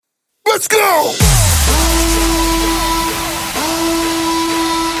Let's go!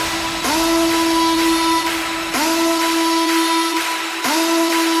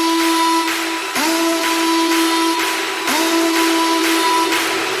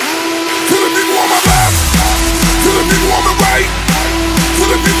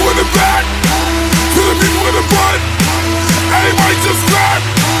 In the back, to the people in the front. Everybody just clap.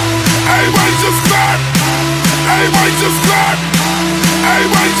 Everybody just clap. Everybody just clap.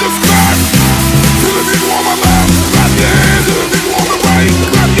 Everybody just clap. To the people on my left, clap your hands. To the people on the right,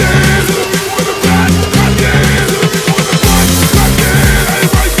 clap your hands. To the people in the back, clap your hands. To the people in the front, clap your hands.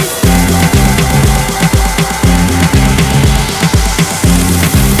 Everybody just clap.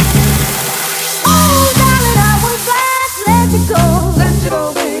 Oh, darling, I was glad to let you go. Let you go.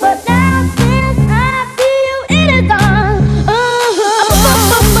 But now since I feel it is gone, all I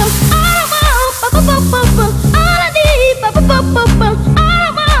need,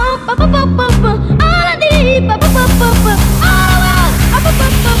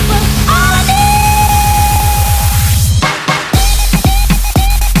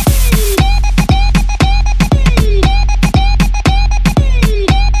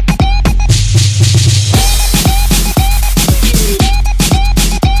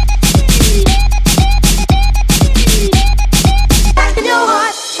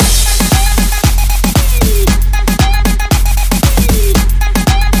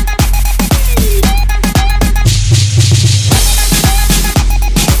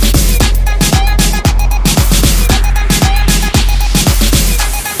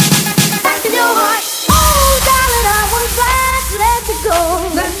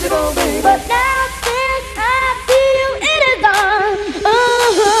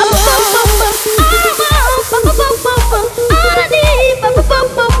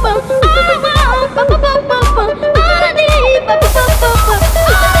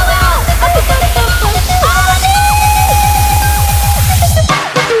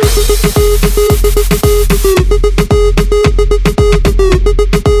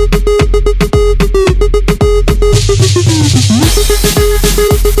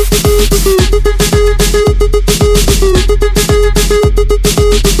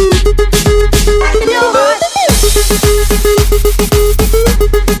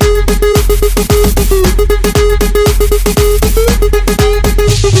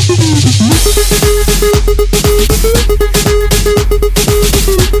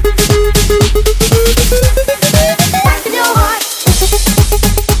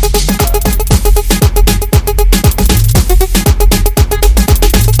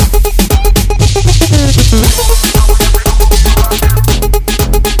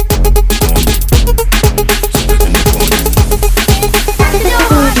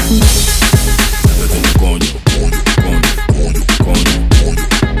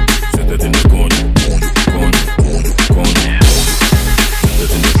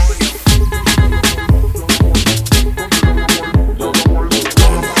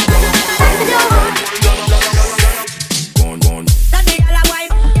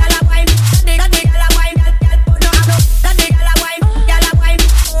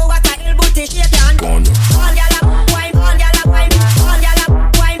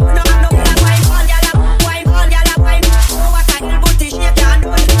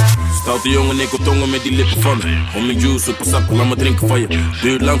 met die lippen van me. Om mijn juice, super sap, laat me drinken van je.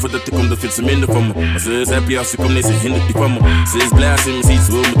 Duurt lang voordat ik kom, dan vindt ze minder van me. Maar ze is happy als ze komt, nee, ze hindert niet van me. Ze is blij als ze me ziet,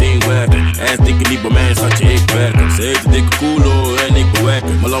 ze wil meteen werken. Hij is dikke niet bij mij, schatje, ik werk. Ze heeft een dikke koelo en ik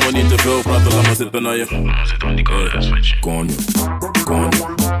bewerken. Maar laat me niet te veel praten, laat me zitten naar je. Zit aan die koude, switch. Konjo, konjo,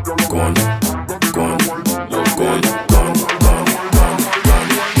 konjo, konjo, konjo.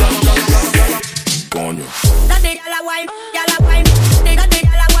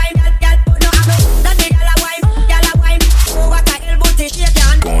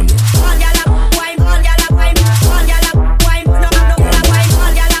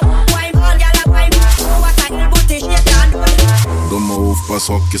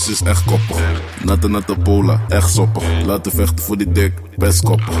 Hokjes is echt koppig. Natte pola, echt soppig. Laten vechten voor die dik, best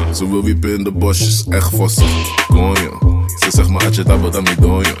koppig. Ze wil wiepen in de bosjes, echt vossig. Konjo, ze zegt maar atje dabo dan mi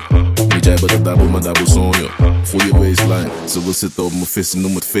donjo. Niet jij bent dabo, maar dabo zonjo. Voel je waistline, ze wil zitten op mijn vis en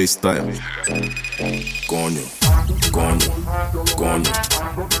noem het FaceTime. Konjo, konjo, konjo, konjo,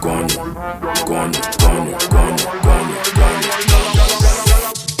 konjo, konjo, konjo, konjo, konjo.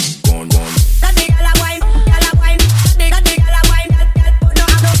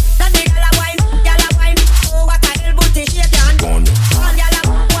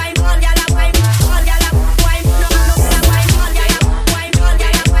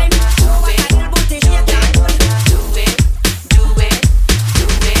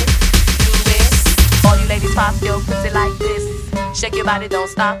 ladies pop your pussy like this. Shake your body, don't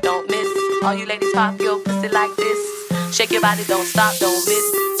stop, don't miss. All you ladies pop your pussy like this. Shake your body, don't stop, don't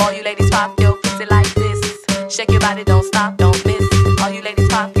miss. All you ladies pop your pussy like this. Shake your body, don't stop, don't miss. All you ladies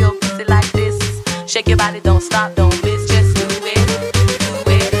pop your pussy like this. Shake your body, don't stop, don't miss. Just do it, do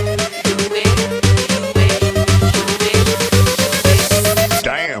it, do it, do it, do it.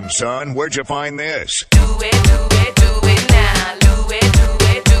 Damn, son, where'd you find this? Do it, do it, do it now. Do it, do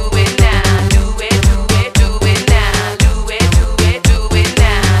it, do it now. Do it, do it, do it now. Do it, do it, do it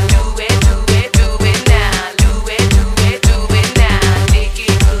now. Do it, do it, do it now. Do it, do it, do it now. Make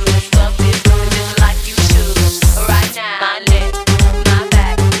it good, fuck this just like you should. Right now, my leg, my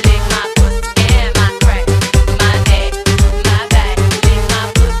back, lick my pussy and my crack. My neck, my back, lick my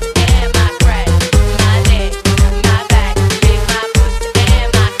pussy and my crack. My neck, my back, lick my pussy and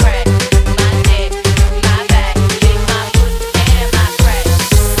my crack. My neck, my back, lick my pussy and my crack.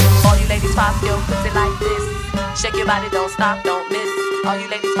 All you ladies pop your pussy like this. Shake your body, don't stop, don't miss. All you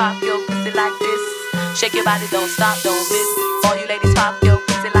ladies pop your pussy like this. Shake your body, don't stop, don't miss. All you ladies pop your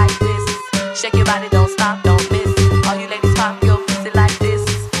pussy like this. Shake your body, don't stop, don't miss. All you ladies pop your pussy like this.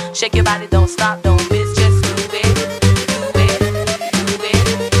 Shake your body, don't stop, don't miss. Just do it, do it, do it,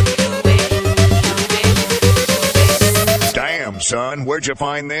 do it, do it. Damn, son, where'd you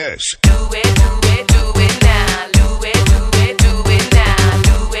find this? Do it, do it, do it now. Do it, do it, do it now.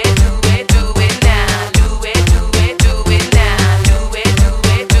 Do it, do it, do it now. Do it, do it, do it now. Do it, do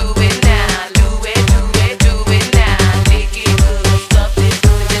it, do it now. Do it, do it, do it now. Make it good, fuck this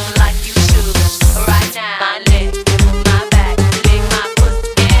just like you should. Right now, my leg, my back, lick my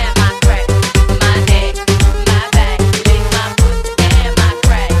pussy and my crack. My neck, my back, lick my pussy and my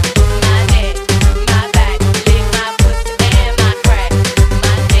crack. My neck, my back, lick my pussy and my crack.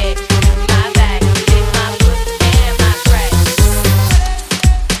 My neck, my back, lick my pussy and my crack.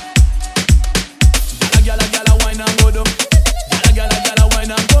 Gala wine and go down. Gala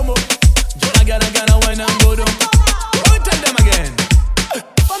wine and come up. Gala wine and go down. Oh, tell them again.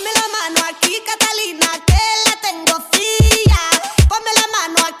 Ponme la mano aquí, Catalina, que la tengo fría. Ponme la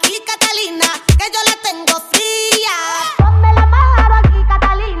mano aquí, Catalina, que yo la tengo fría. Ponme la mano aquí,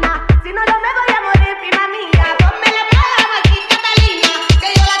 Catalina, si no yo me voy a morir, prima mía. Ponme la mano aquí, Catalina, que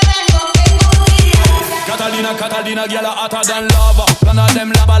yo la tengo fría. Catalina, girl a hotter than lava. None of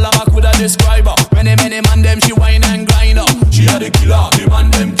them lava coulda describe her. Many man them she whine and grind her. She a the killer, the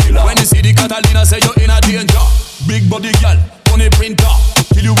man them killer. When you see the Catalina, say you in a danger. Big body girl, funny printer,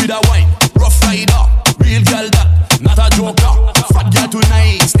 kill you with a wine. Rough rider, real girl that, not a joker. Fat girl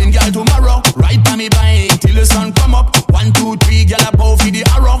tonight, thin girl tomorrow. Ride by me bike till the sun come up. 1, 2, 3, girl a bow for the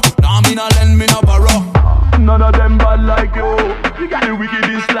arrow. Nah, me no lend, me no borrow. None of them bad like you. You got the wicked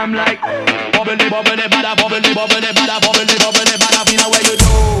Islam like bubbly, bubbly, bada, bubbly, bubbly, bada, bubbly, bubbly, bada. We know where you do.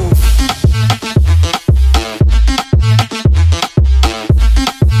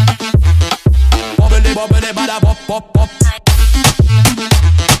 Bubbly, bubbly, bada, pop, pop, pop.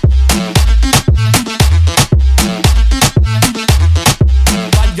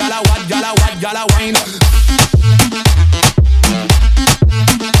 What gala wine.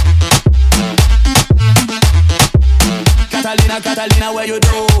 Catalina, where you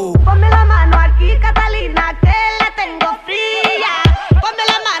do? Ponme la mano aquí, Catalina, que la tengo fría. Ponme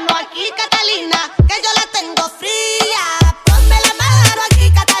la mano aquí, Catalina, que yo la tengo fría. Ponme la mano aquí,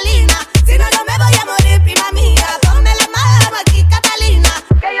 Catalina, si no yo me voy a morir, prima mía. Ponme la mano aquí, Catalina,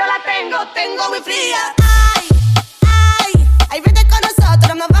 que yo la tengo muy fría. Ay, ay, ay, vete con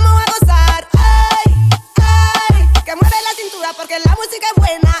nosotros, nos vamos a gozar. Ay, ay, que mueve la cintura porque la música es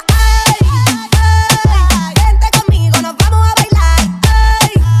buena. Ay, ay, vente conmigo, nos vamos a bailar.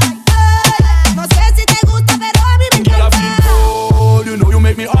 Ay, ay, no sé si te gusta, pero a mí me encanta. You know you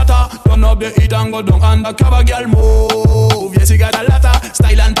make me hotter. Turn up the heat and go down undercover, girl, move. Yes, you got a lot of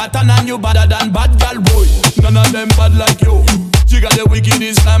style and pattern, and you better than bad girl, boy. None of them bad like you. You got the wicked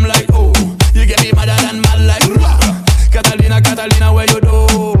Islam like, oh. You get me madder than mad like, Catalina, where you do?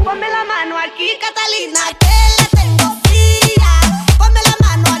 Ponme la mano aquí, Catalina, que la tengo fría. Ponme la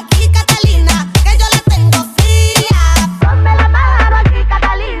mano aquí, Catalina, que yo la tengo fría. Ponme la mano aquí,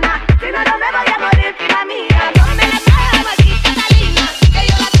 Catalina, si no yo me voy a morir, prima mía. Ponme la mano aquí, Catalina, que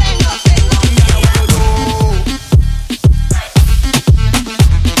yo la tengo fría.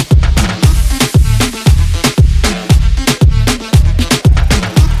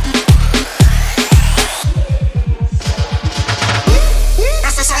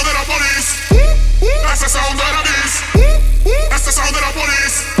 That's the sound of the police. That's the sound of the beast.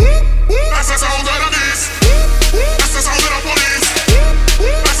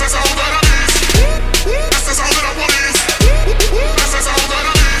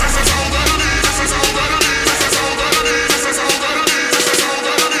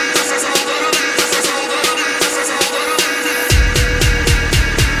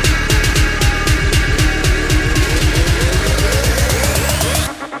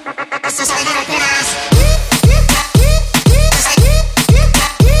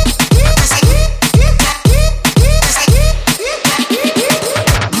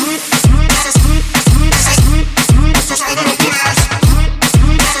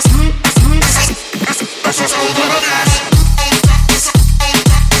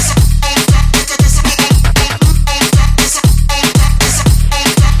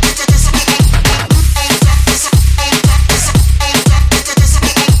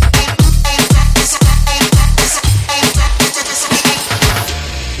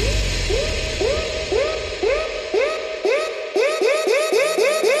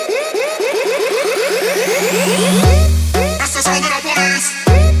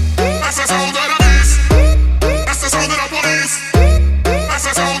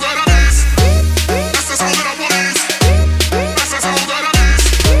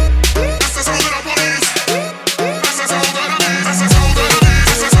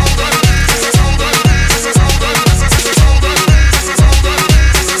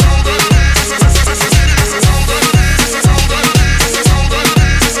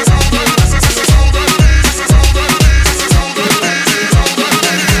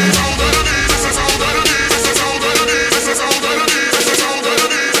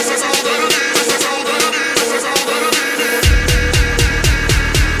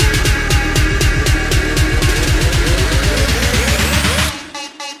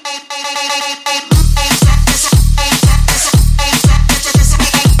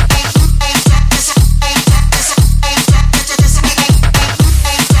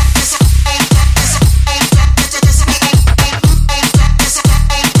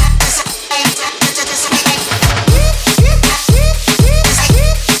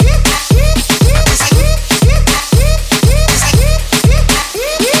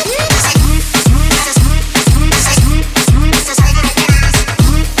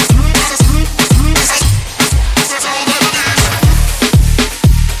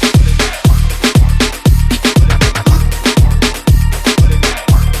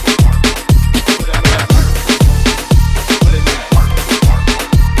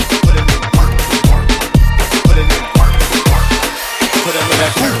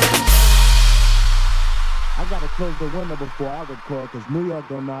 close the window before I record, cause New York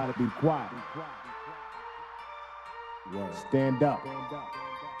don't know how to be quiet. Word. Stand up.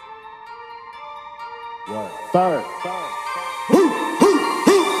 Word. Third.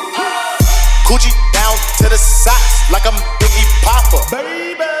 Coochie down to the socks like I'm Biggie Popper.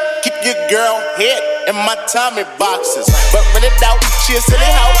 Baby. Keep your girl head in my Tommy boxes. But when it out, she a silly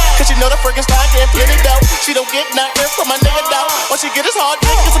hoe. Cause she know the freaking style getting plenty dough. She don't get nothing from my nigga though. All she get is hard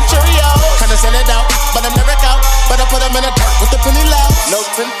dick and some Cheerios. Kinda send it out, but I'm never out. But I put them in the dirt with the penny low. No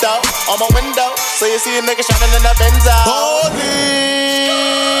tint out on my window. So you see a nigga shining in the Benzo. Holy.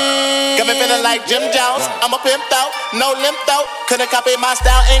 Got me feeling like Jim Jones. I'm a pimp out, no limp out. Couldn't copy my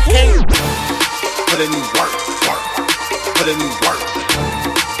style and king. Put in work, work. Put in work.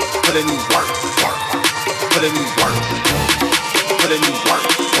 Put in work, work. Put in work. Put in work,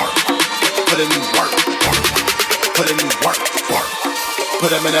 work. Put in work, work. Put in work, work. Put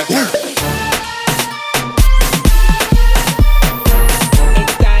them in that dirt.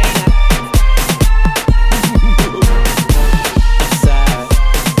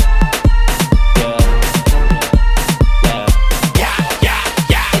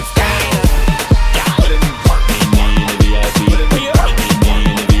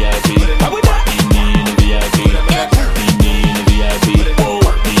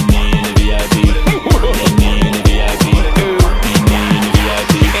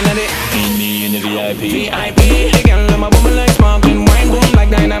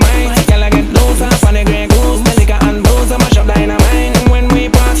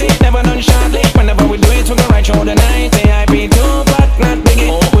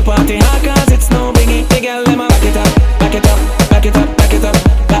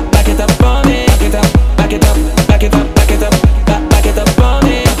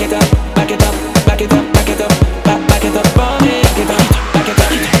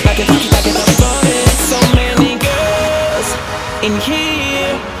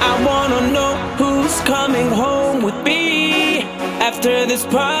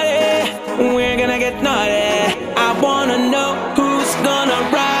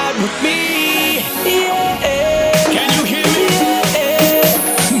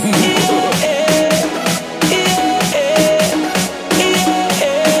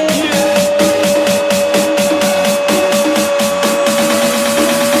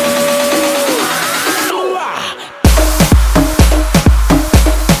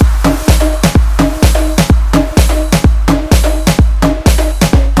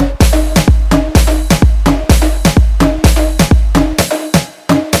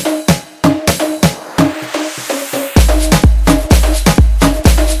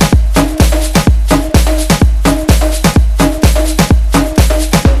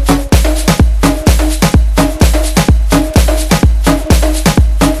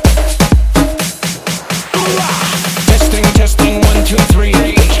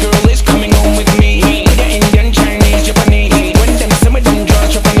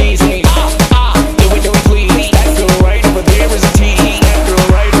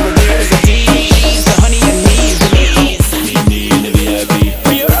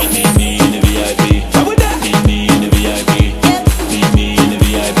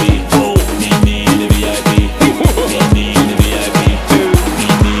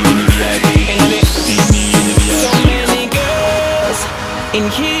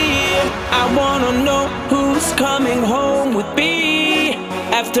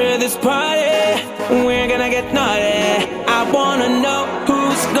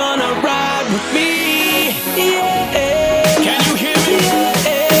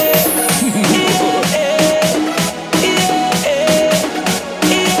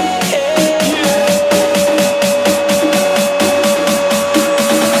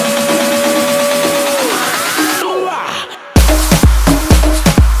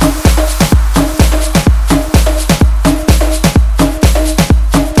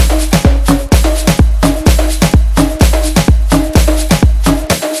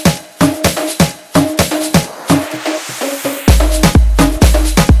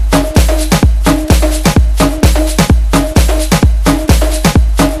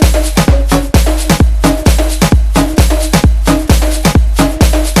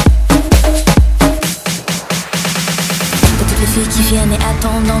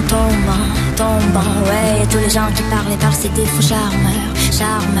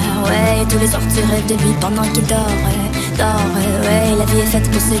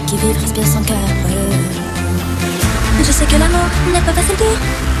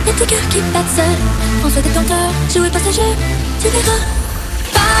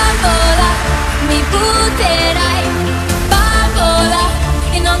 Bambola,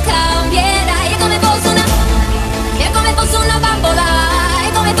 e non cambierai, è come fosse una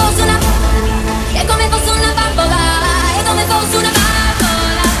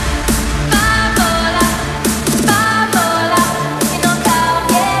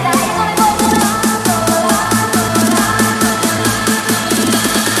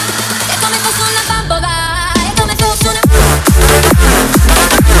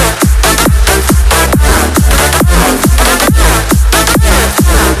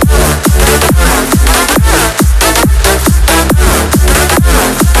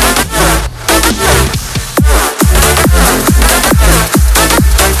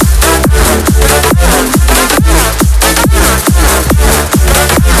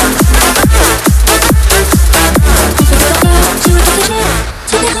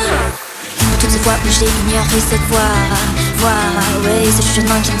je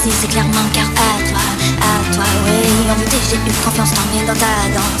demande, je me dis c'est clairement car à toi, oui. On me dit j'ai eu confiance tant bien dans ta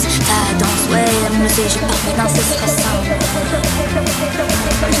danse, ouais. Elle me dit j'ai pas pu danser, se ressemble.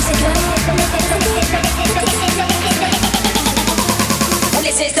 Je sais que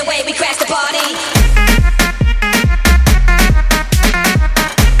This is the way we crash the party.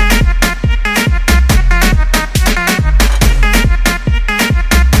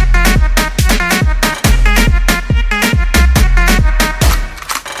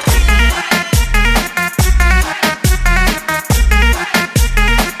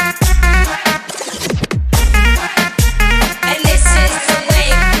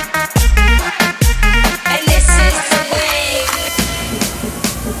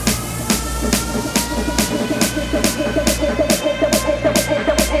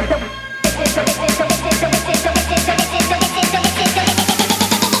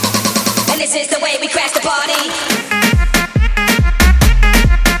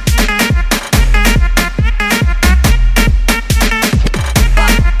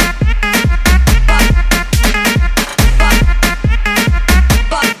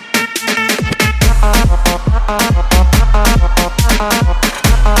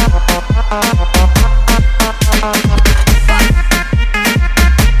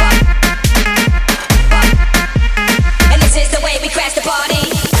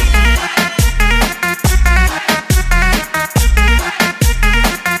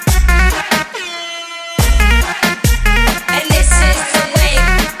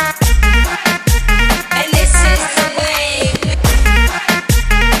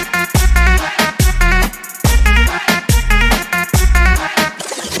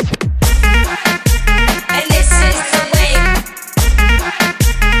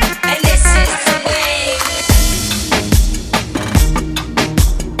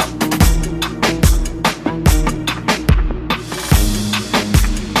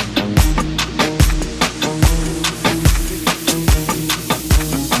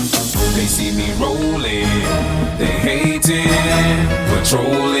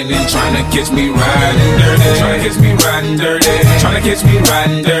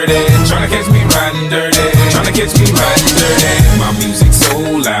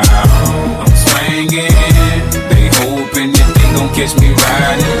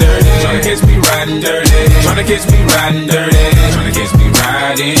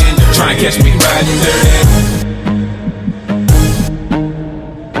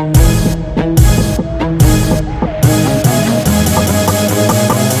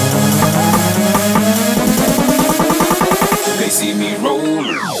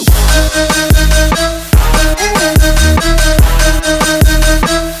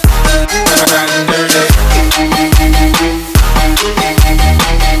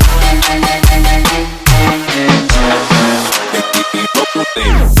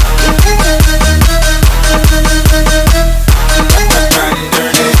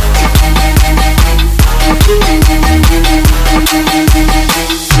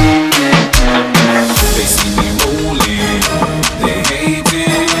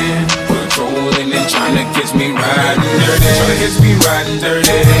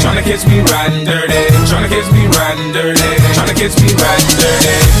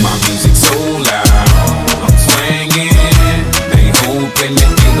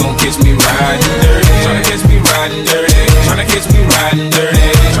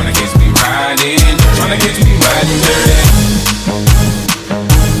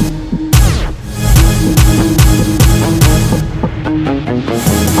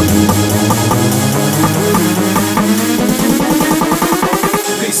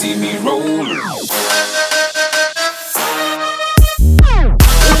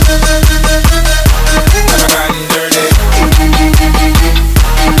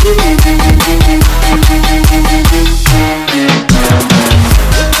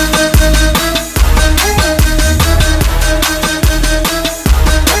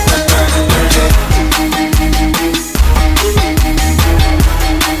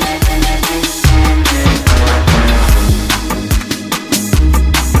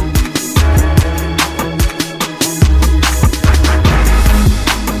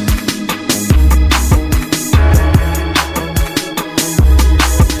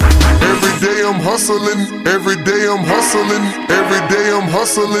 hustling, every day I'm hustling, every day I'm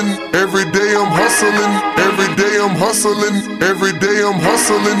hustling, every day I'm hustling, every day I'm hustling, every day I'm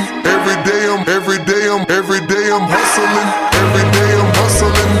hustling, every day I'm hustling, every day I'm hustling, every day I'm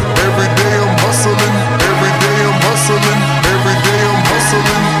hustling, every day I'm hustling, every day I'm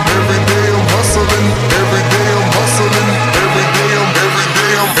hustling, every day I'm hustling, every day I'm hustling, every day I'm hustling,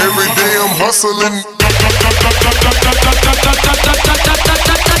 every day I'm hustling.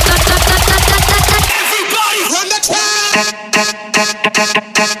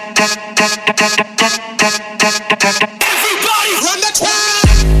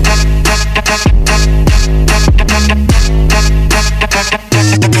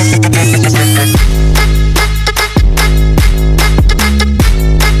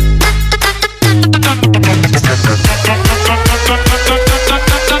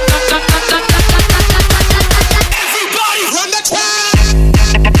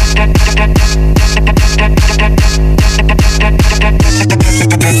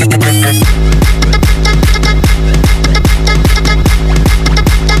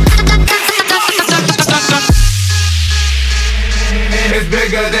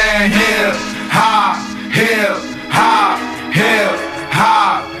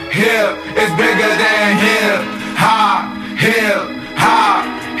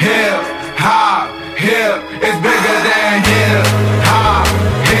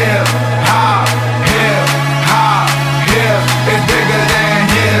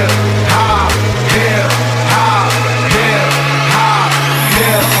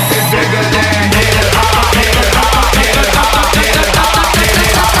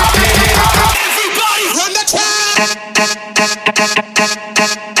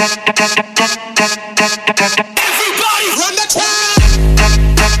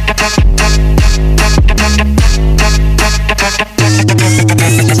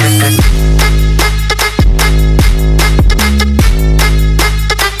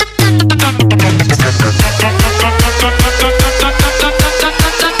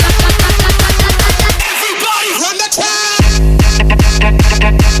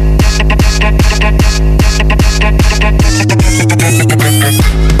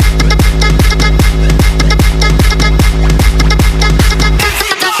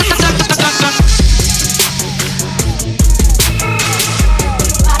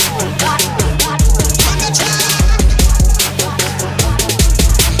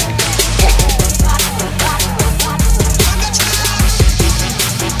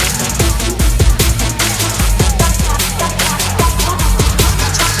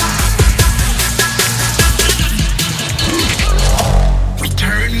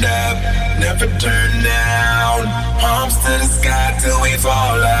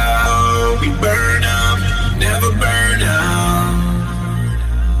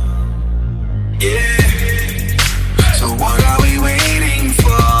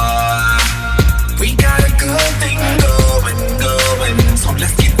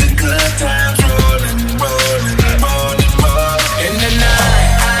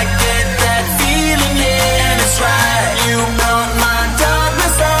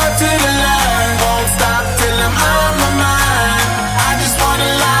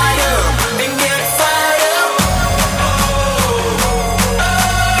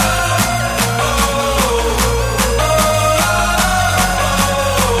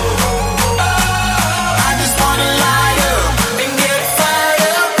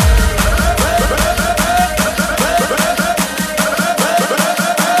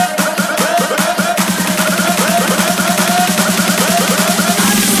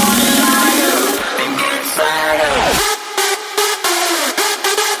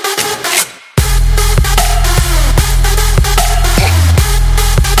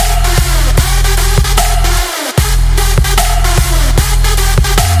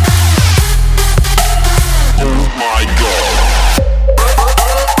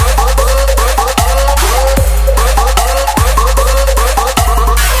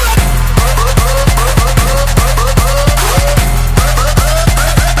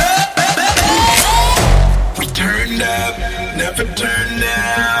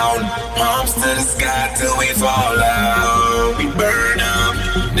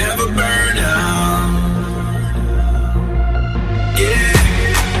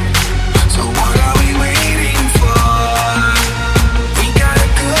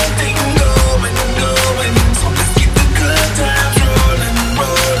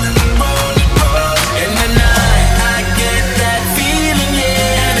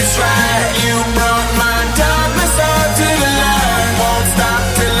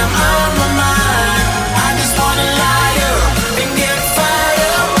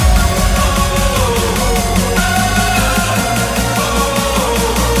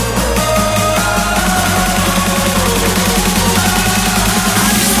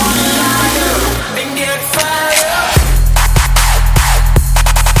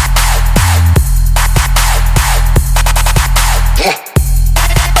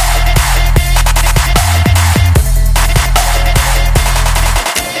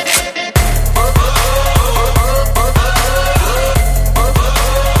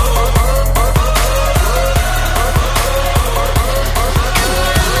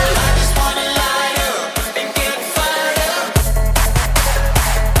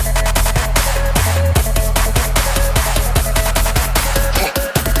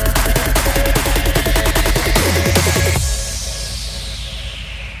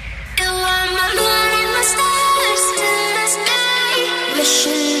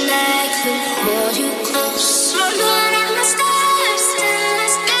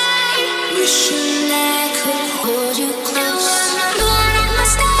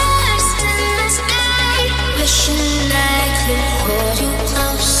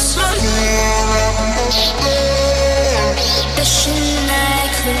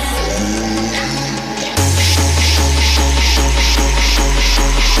 Share